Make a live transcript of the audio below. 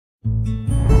Hi,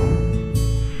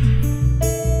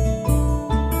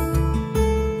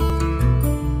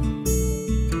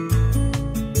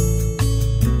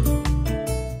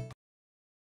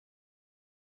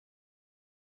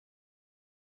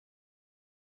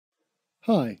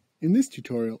 in this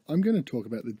tutorial I'm going to talk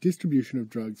about the distribution of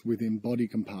drugs within body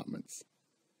compartments.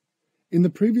 In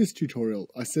the previous tutorial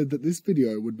I said that this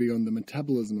video would be on the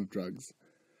metabolism of drugs,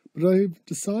 but I've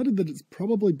decided that it's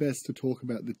probably best to talk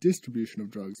about the distribution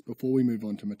of drugs before we move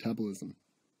on to metabolism.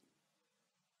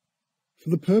 For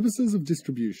the purposes of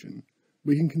distribution,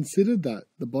 we can consider that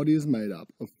the body is made up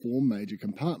of 4 major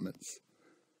compartments,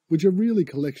 which are really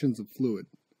collections of fluid,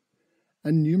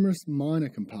 and numerous minor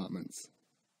compartments.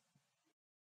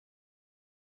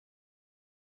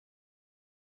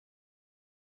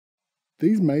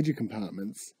 These major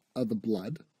compartments are the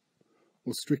blood,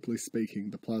 or strictly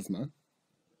speaking the plasma,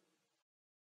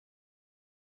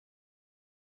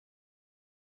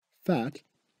 fat,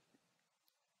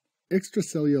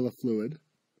 extracellular fluid,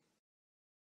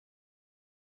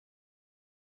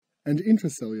 and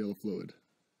intracellular fluid.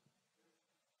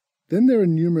 Then there are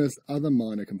numerous other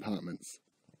minor compartments.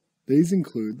 These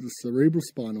include the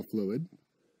cerebrospinal fluid,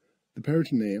 the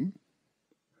peritoneum,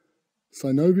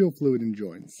 synovial fluid in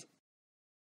joints,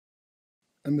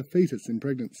 and the fetus in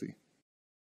pregnancy.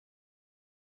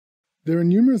 There are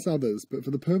numerous others, but for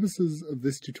the purposes of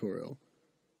this tutorial,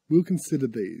 we'll consider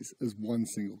these as one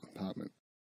single compartment.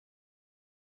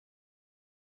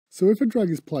 So if a drug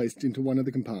is placed into one of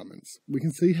the compartments, we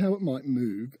can see how it might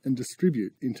move and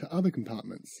distribute into other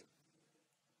compartments.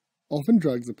 Often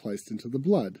drugs are placed into the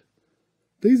blood.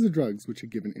 These are drugs which are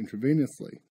given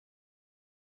intravenously.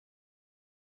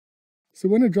 So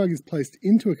when a drug is placed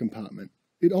into a compartment,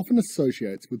 it often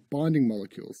associates with binding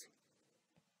molecules.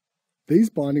 These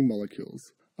binding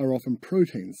molecules are often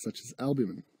proteins such as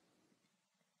albumin.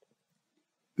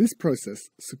 This process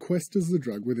sequesters the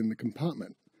drug within the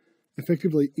compartment,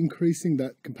 effectively increasing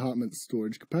that compartment's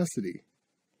storage capacity.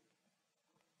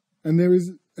 And there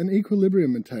is an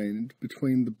equilibrium maintained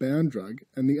between the bound drug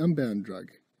and the unbound drug.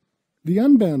 The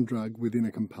unbound drug within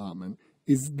a compartment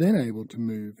is then able to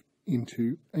move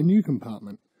into a new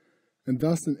compartment, and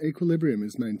thus an equilibrium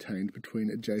is maintained between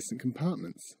adjacent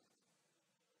compartments.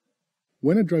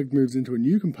 When a drug moves into a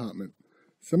new compartment,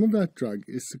 some of that drug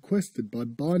is sequestered by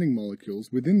binding molecules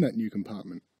within that new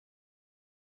compartment.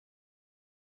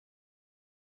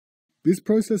 This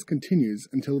process continues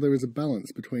until there is a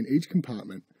balance between each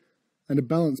compartment and a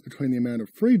balance between the amount of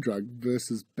free drug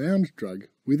versus bound drug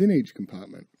within each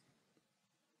compartment.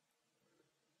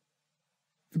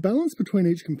 The balance between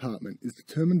each compartment is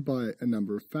determined by a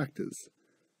number of factors,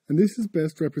 and this is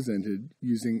best represented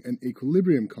using an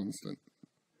equilibrium constant.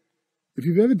 If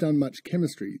you've ever done much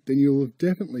chemistry, then you'll have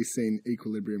definitely seen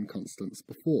equilibrium constants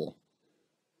before.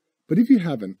 But if you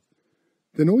haven't,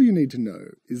 then all you need to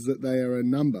know is that they are a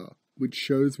number which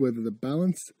shows whether the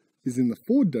balance is in the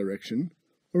forward direction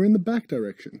or in the back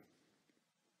direction.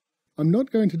 I'm not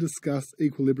going to discuss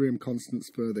equilibrium constants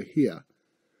further here,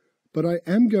 but I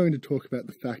am going to talk about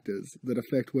the factors that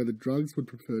affect whether drugs would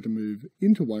prefer to move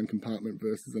into one compartment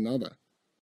versus another.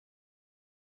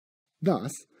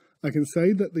 Thus, I can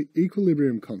say that the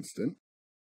equilibrium constant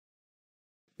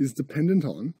is dependent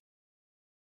on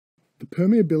the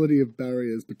permeability of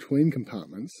barriers between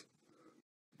compartments,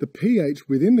 the pH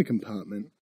within the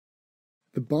compartment,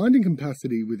 the binding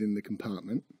capacity within the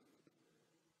compartment,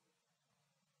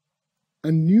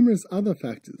 and numerous other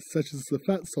factors such as the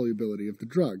fat solubility of the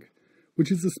drug,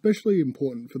 which is especially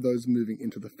important for those moving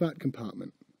into the fat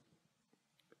compartment.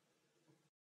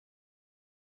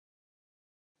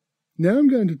 Now I'm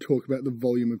going to talk about the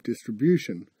volume of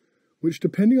distribution, which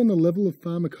depending on the level of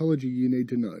pharmacology you need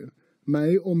to know,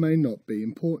 may or may not be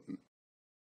important.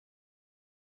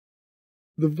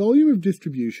 The volume of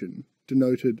distribution,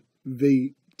 denoted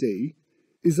VD,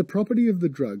 is a property of the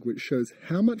drug which shows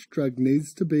how much drug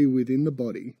needs to be within the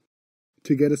body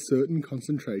to get a certain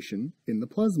concentration in the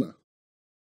plasma.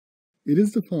 It is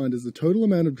defined as the total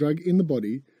amount of drug in the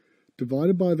body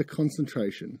divided by the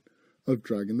concentration of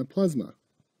drug in the plasma.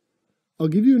 I'll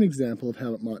give you an example of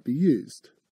how it might be used.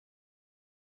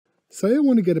 Say I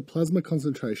want to get a plasma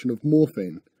concentration of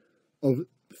morphine of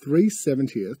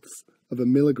 3/70 of a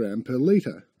milligram per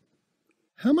litre.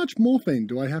 How much morphine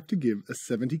do I have to give a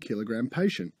 70 kilogram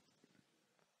patient?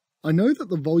 I know that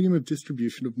the volume of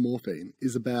distribution of morphine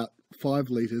is about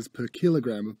 5 litres per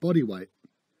kilogram of body weight,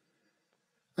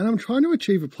 and I'm trying to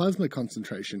achieve a plasma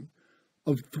concentration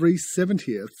of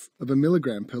 3/70 of a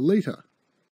milligram per litre.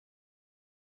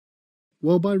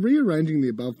 Well, by rearranging the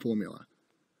above formula,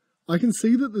 I can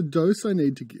see that the dose I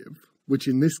need to give which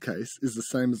in this case is the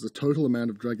same as the total amount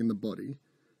of drug in the body,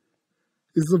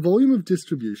 is the volume of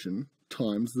distribution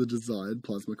times the desired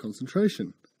plasma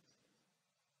concentration.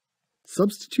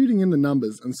 Substituting in the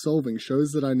numbers and solving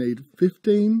shows that I need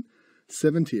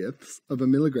 15/70ths of a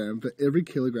milligram for every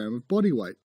kilogram of body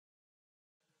weight.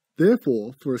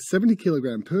 Therefore, for a 70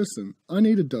 kilogram person, I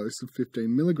need a dose of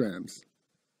 15 milligrams.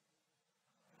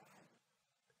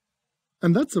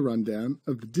 And that's a rundown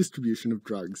of the distribution of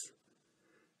drugs.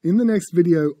 In the next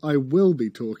video, I will be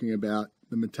talking about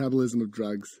the metabolism of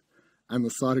drugs and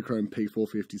the cytochrome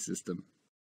P450 system.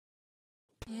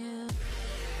 Yeah.